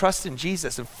put our trust in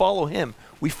Jesus and follow him,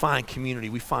 we find community,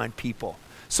 we find people.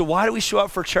 So why do we show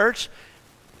up for church?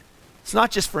 It's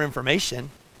not just for information.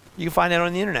 You can find that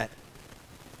on the internet.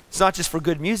 It's not just for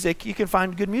good music. You can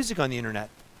find good music on the internet.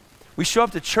 We show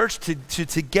up to church to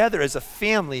together as a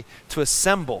family to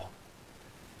assemble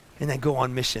and then go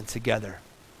on mission together.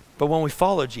 But when we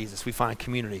follow Jesus, we find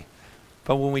community.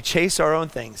 But when we chase our own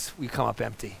things, we come up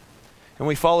empty. And when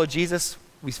we follow Jesus,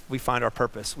 we find our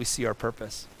purpose. We see our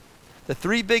purpose. The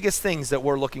three biggest things that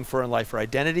we're looking for in life are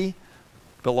identity,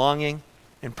 belonging,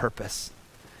 and purpose.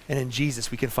 And in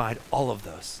Jesus, we can find all of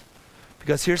those.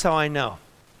 Because here's how I know.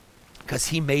 Because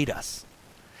he made us.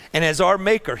 And as our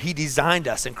maker, he designed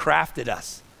us and crafted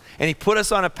us. And he put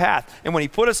us on a path. And when he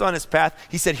put us on his path,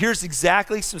 he said, here's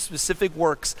exactly some specific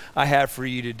works I have for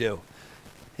you to do.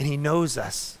 And he knows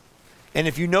us. And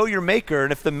if you know your maker,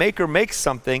 and if the maker makes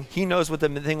something, he knows what the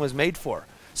thing was made for.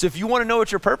 So if you want to know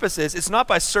what your purpose is, it's not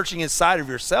by searching inside of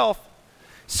yourself.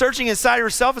 Searching inside of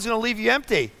yourself is going to leave you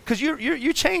empty, because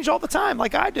you change all the time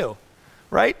like I do,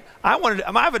 right? I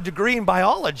have a degree in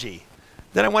biology.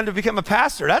 Then I wanted to become a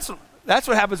pastor. That's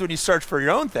what happens when you search for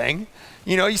your own thing.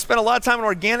 You know, you spend a lot of time in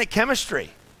organic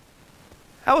chemistry.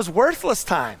 That was worthless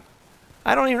time.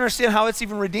 I don't even understand how it's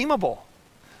even redeemable.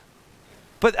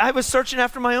 But I was searching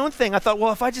after my own thing. I thought,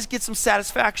 well, if I just get some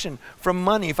satisfaction from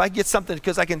money, if I get something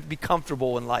because I can be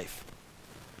comfortable in life.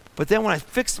 But then when I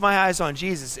fixed my eyes on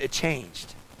Jesus, it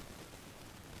changed.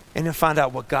 And then found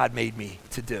out what God made me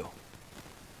to do.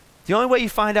 The only way you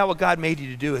find out what God made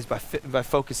you to do is by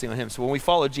focusing on him. So when we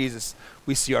follow Jesus,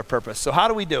 we see our purpose. So how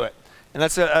do we do it? And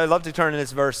I'd love to turn in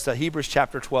this verse to Hebrews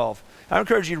chapter 12. I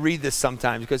encourage you to read this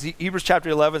sometimes, because Hebrews chapter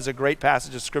 11 is a great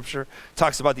passage of scripture. It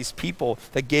talks about these people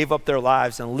that gave up their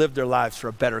lives and lived their lives for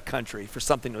a better country, for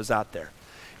something that was out there.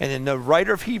 And then the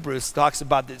writer of Hebrews talks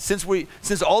about that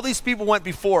since all these people went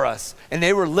before us and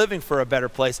they were living for a better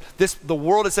place, the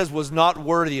world, it says, was not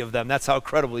worthy of them. That's how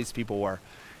incredible these people were.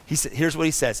 Here's what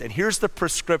he says, and here's the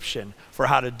prescription for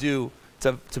how to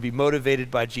be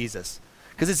motivated by Jesus.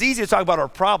 Because it's easy to talk about our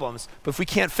problems, but if we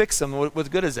can't fix them, what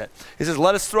good is it? He says,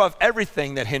 let us throw off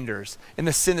everything that hinders and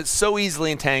the sin that so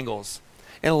easily entangles,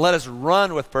 and let us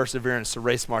run with perseverance the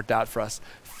race marked out for us,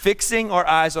 fixing our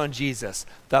eyes on Jesus,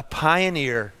 the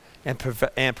pioneer and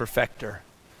perfecter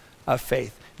of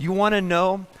faith. You want to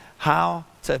know how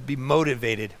to be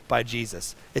motivated by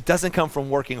Jesus. It doesn't come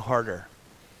from working harder.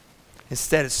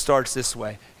 Instead, it starts this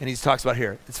way, and he talks about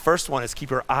here. His first one is keep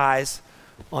your eyes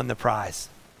on the prize.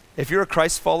 If you're a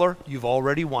Christ follower, you've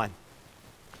already won.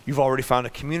 You've already found a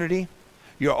community.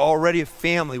 You're already a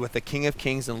family with the King of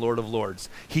Kings and Lord of Lords.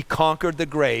 He conquered the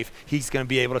grave. He's going to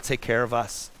be able to take care of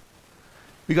us.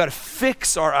 We got to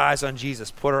fix our eyes on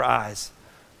Jesus, put our eyes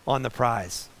on the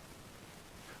prize.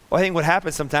 Well, I think what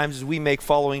happens sometimes is we make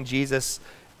following Jesus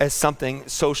as something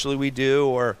socially we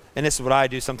do, and this is what I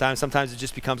do sometimes. Sometimes it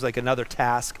just becomes like another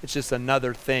task. It's just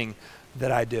another thing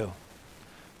that I do.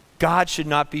 God should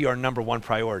not be our number one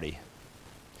priority.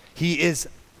 He is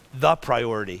the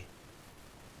priority.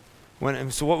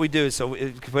 So what we do is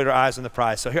we put our eyes on the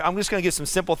prize. So here, I'm just going to give some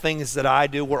simple things that I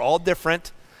do. We're all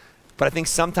different, but I think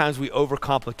sometimes we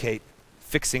overcomplicate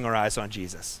fixing our eyes on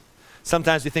Jesus.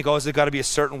 Sometimes we think, oh, it's got to be a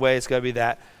certain way, it's got to be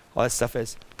that. All that stuff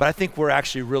is. But I think we're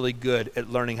actually really good at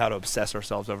learning how to obsess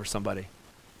ourselves over somebody,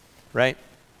 right?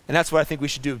 And that's what I think we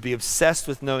should do, be obsessed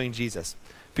with knowing Jesus.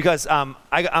 Because I'm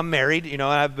married, and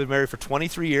I've been married for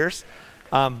 23 years,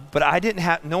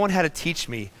 but no one had to teach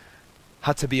me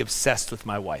how to be obsessed with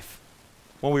my wife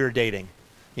when we were dating.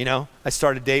 I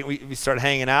started dating, we started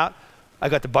hanging out. I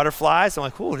got the butterflies. I'm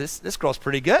like, ooh, this girl's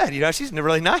pretty good. She's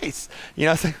really nice. I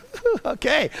was like,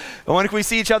 okay. And when can we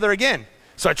see each other again?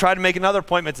 So I tried to make another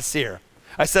appointment to see her.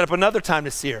 I set up another time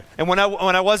to see her. And when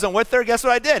I wasn't with her, guess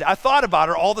what I did? I thought about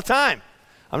her all the time.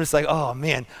 I'm just like, oh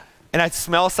man. And I'd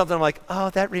smell something, I'm like,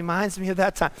 oh, that reminds me of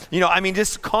that time.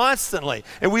 Just constantly.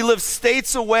 And we lived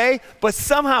states away, but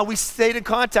somehow we stayed in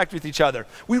contact with each other.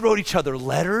 We wrote each other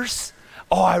letters.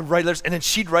 Oh, I'd write letters, and then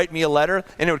she'd write me a letter,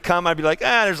 and it would come, I'd be like,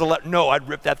 there's a letter. No, I'd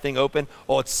rip that thing open.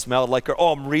 Oh, it smelled like her.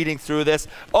 Oh, I'm reading through this.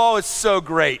 Oh, it's so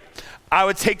great. I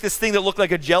would take this thing that looked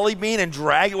like a jelly bean and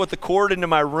drag it with the cord into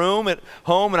my room at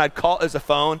home, and I'd call, there's a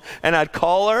phone, and I'd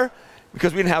call her,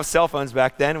 because we didn't have cell phones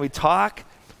back then, and we'd talk.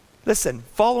 Listen,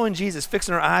 following Jesus,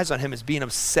 fixing our eyes on him is being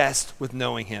obsessed with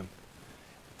knowing him.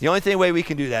 The only way we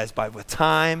can do that is with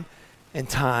time and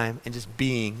just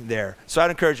being there. So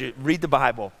I'd encourage you, read the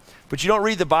Bible. But you don't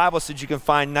read the Bible so that you can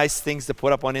find nice things to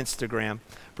put up on Instagram,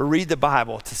 but read the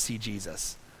Bible to see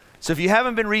Jesus. So if you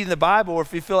haven't been reading the Bible, or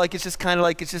if you feel like it's just kind of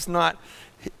like it's just not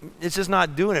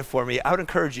doing it for me, I would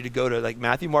encourage you to go to like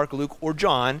Matthew, Mark, Luke, or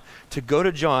John, to go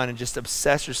to John and just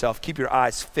obsess yourself. Keep your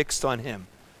eyes fixed on him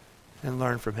and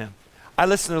learn from him. I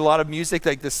listen to a lot of music,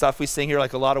 like the stuff we sing here,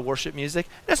 like a lot of worship music.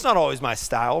 That's not always my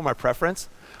style or my preference,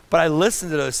 but I listen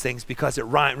to those things because it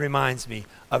reminds me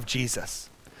of Jesus.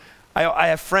 I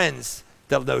have friends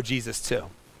that know Jesus too.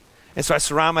 And so I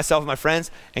surround myself with my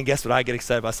friends, and guess what I get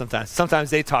excited about sometimes? Sometimes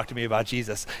they talk to me about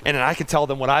Jesus, and then I can tell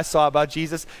them what I saw about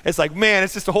Jesus. It's like, man,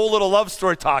 it's just a whole little love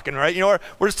story talking, right?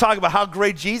 We're just talking about how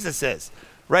great Jesus is,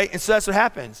 right? And so that's what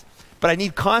happens. But I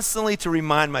need constantly to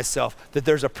remind myself that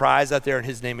there's a prize out there, and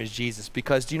his name is Jesus.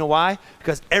 Because do you know why?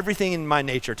 Because everything in my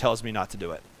nature tells me not to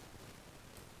do it.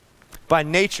 By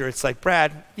nature, it's like,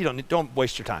 Brad, don't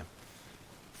waste your time.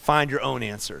 Find your own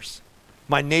answers.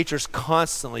 My nature's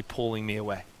constantly pulling me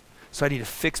away. So I need to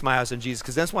fix my eyes on Jesus,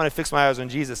 because that's when I fix my eyes on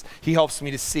Jesus, he helps me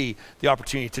to see the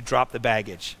opportunity to drop the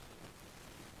baggage.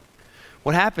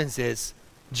 What happens is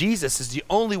Jesus is the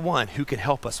only one who can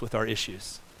help us with our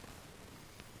issues.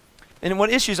 And what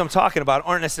issues I'm talking about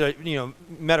aren't necessarily,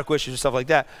 medical issues or stuff like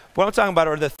that. What I'm talking about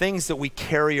are the things that we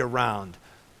carry around.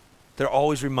 They're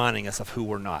always reminding us of who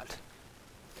we're not.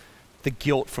 The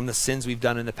guilt from the sins we've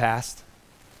done in the past.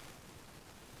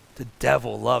 The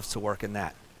devil loves to work in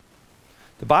that.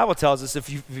 The Bible tells us if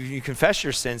you confess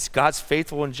your sins, God's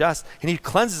faithful and just, and he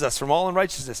cleanses us from all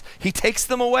unrighteousness. He takes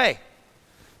them away.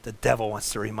 The devil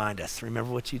wants to remind us.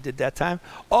 Remember what you did that time?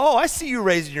 Oh, I see you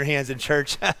raising your hands in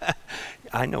church.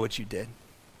 I know what you did.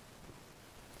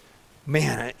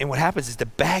 Man, and what happens is the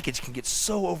baggage can get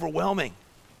so overwhelming.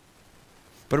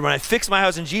 But when I fix my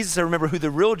eyes on Jesus, I remember who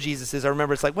the real Jesus is. I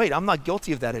remember it's like, wait, I'm not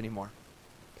guilty of that anymore.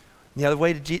 And the other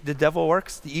way the devil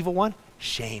works, the evil one,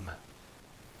 shame.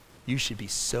 You should be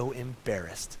so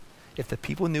embarrassed. If the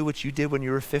people knew what you did when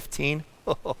you were 15,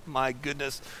 oh my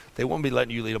goodness, they wouldn't be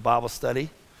letting you lead a Bible study.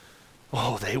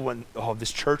 Oh, they wouldn't. Oh,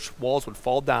 this church walls would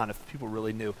fall down if people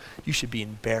really knew. You should be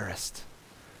embarrassed.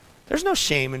 There's no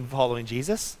shame in following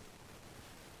Jesus.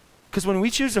 Because when we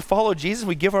choose to follow Jesus,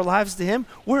 we give our lives to him,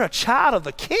 we're a child of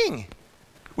the King.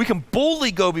 We can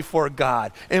boldly go before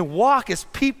God and walk as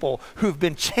people who have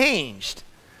been changed.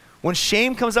 When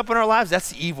shame comes up in our lives,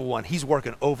 that's the evil one. He's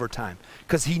working overtime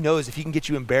because he knows if he can get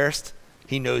you embarrassed,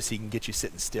 he knows he can get you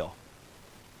sitting still.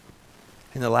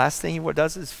 And the last thing he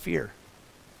does is fear.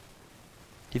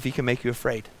 If he can make you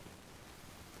afraid.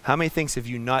 How many things have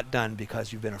you not done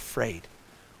because you've been afraid?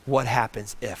 What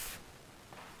happens if?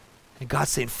 And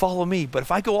God's saying, follow me. But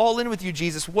if I go all in with you,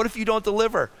 Jesus, what if you don't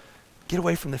deliver? Get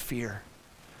away from the fear.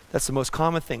 That's the most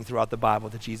common thing throughout the Bible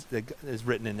that is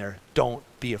written in there. Don't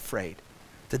be afraid.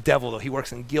 The devil, though, he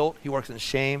works in guilt, he works in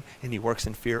shame, and he works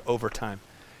in fear over time.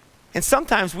 And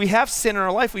sometimes we have sin in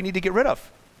our life we need to get rid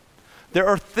of. There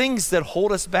are things that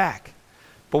hold us back.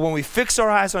 But when we fix our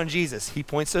eyes on Jesus, he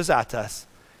points those out to us.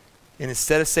 And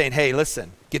instead of saying, hey,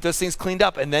 listen, get those things cleaned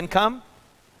up and then come,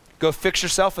 go fix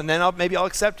yourself and then maybe I'll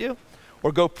accept you,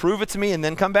 or go prove it to me and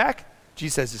then come back,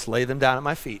 Jesus says, just lay them down at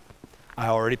my feet. I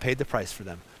already paid the price for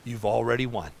them. You've already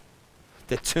won.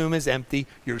 The tomb is empty.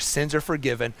 Your sins are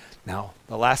forgiven. Now,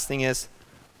 the last thing is,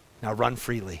 now run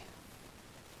freely.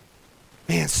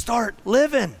 Man, start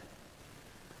living.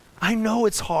 I know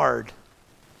it's hard.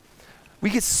 We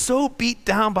get so beat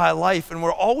down by life, and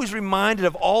we're always reminded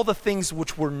of all the things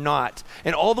which we're not,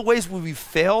 and all the ways where we've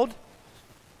failed.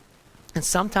 And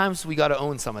sometimes we got to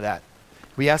own some of that.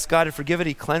 We ask God to forgive it.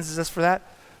 He cleanses us for that.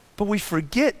 But we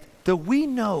forget that we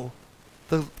know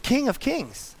the King of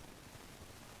Kings.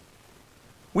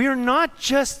 We are not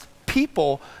just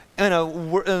people in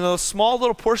a small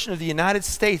little portion of the United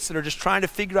States that are just trying to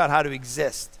figure out how to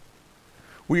exist.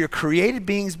 We are created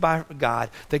beings by God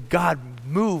that God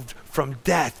moved from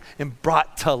death and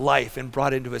brought to life and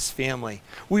brought into his family.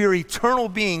 We are eternal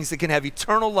beings that can have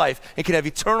eternal life and can have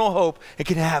eternal hope and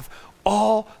can have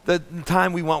all the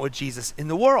time we want with Jesus in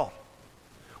the world.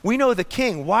 We know the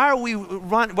King. Why are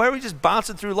we just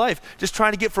bouncing through life, just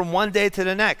trying to get from one day to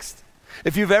the next?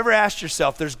 If you've ever asked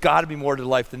yourself, there's got to be more to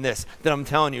life than this, then I'm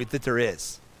telling you that there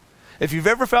is. If you've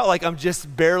ever felt like I'm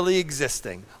just barely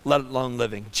existing, let alone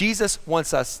living, Jesus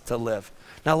wants us to live.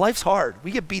 Now, life's hard.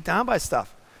 We get beat down by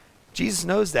stuff. Jesus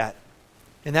knows that.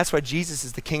 And that's why Jesus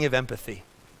is the King of empathy.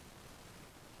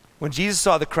 When Jesus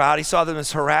saw the crowd, he saw them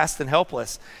as harassed and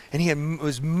helpless, and he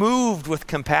was moved with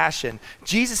compassion.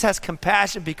 Jesus has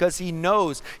compassion because he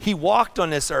knows he walked on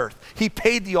this earth. He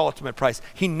paid the ultimate price.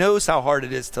 He knows how hard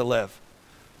it is to live.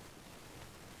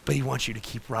 But he wants you to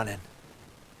keep running.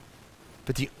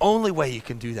 But the only way you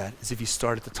can do that is if you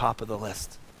start at the top of the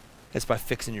list. It's by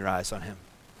fixing your eyes on him.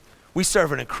 We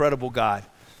serve an incredible God.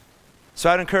 So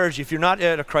I'd encourage you, if you're not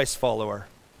yet a Christ follower,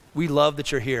 we love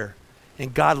that you're here.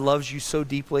 And God loves you so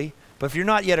deeply. But if you're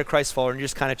not yet a Christ follower and you're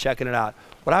just kind of checking it out,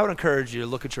 what I would encourage you to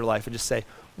look at your life and just say,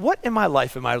 what in my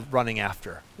life am I running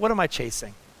after? What am I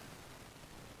chasing?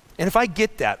 And if I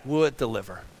get that, will it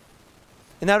deliver?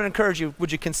 And I would encourage you,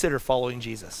 would you consider following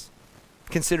Jesus?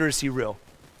 Consider, is he real?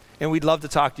 And we'd love to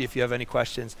talk to you if you have any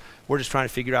questions. We're just trying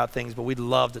to figure out things, but we'd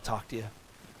love to talk to you.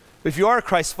 If you are a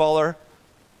Christ follower,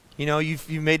 you know, you've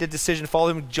made a decision to follow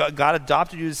him. God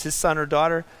adopted you as his son or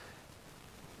daughter,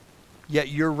 yet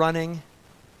you're running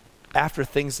after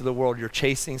things of the world. You're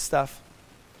chasing stuff.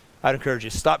 I'd encourage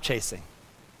you, stop chasing.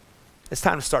 It's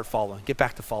time to start following. Get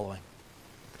back to following.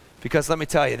 Because let me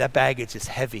tell you, that baggage is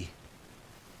heavy.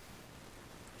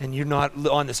 And you're not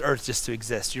on this earth just to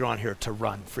exist. You're on here to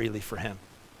run freely for him.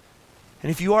 And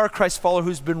if you are a Christ follower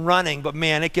who's been running, but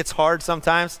man, it gets hard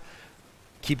sometimes,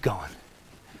 keep going.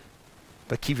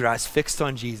 But keep your eyes fixed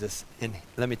on Jesus. And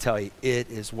let me tell you,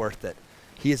 it is worth it.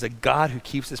 He is a God who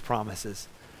keeps his promises.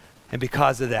 And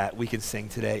because of that, we can sing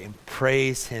today and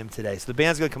praise him today. So the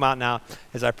band's going to come out now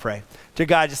as I pray. Dear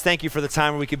God, just thank you for the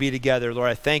time where we could be together. Lord,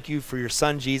 I thank you for your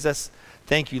son, Jesus.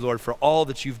 Thank you, Lord, for all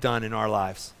that you've done in our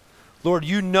lives. Lord,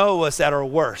 you know us at our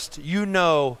worst. You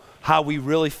know how we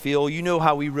really feel. You know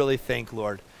how we really think,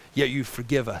 Lord. Yet you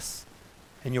forgive us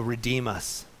and you'll redeem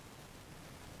us.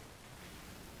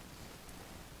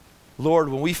 Lord,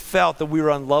 when we felt that we were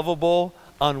unlovable,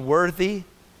 unworthy,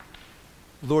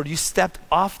 Lord, you stepped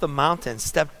off the mountain,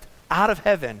 stepped out of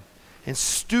heaven, and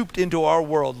stooped into our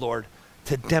world, Lord,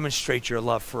 to demonstrate your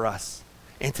love for us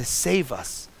and to save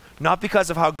us. Not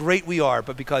because of how great we are,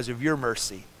 but because of your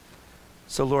mercy.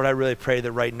 So, Lord, I really pray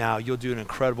that right now you'll do an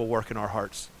incredible work in our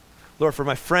hearts. Lord, for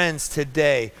my friends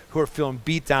today who are feeling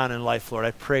beat down in life, Lord,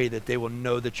 I pray that they will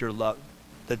know that you're loved,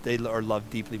 that they are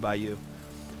loved deeply by you.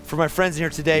 For my friends in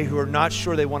here today who are not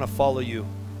sure they want to follow you,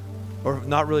 or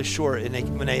not really sure,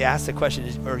 and when they ask the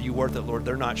question, are you worth it, Lord,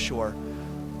 they're not sure.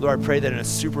 Lord, I pray that in a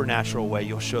supernatural way,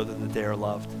 you'll show them that they are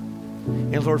loved.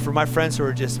 And Lord, for my friends who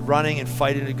are just running and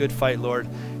fighting a good fight, Lord,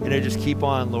 and they just keep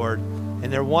on, Lord,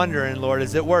 and they're wondering, Lord,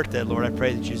 is it worth it? Lord, I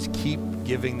pray that you just keep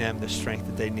giving them the strength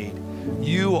that they need.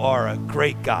 You are a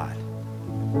great God.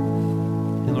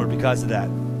 And Lord, because of that,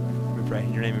 we pray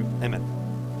in your name,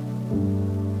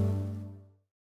 amen.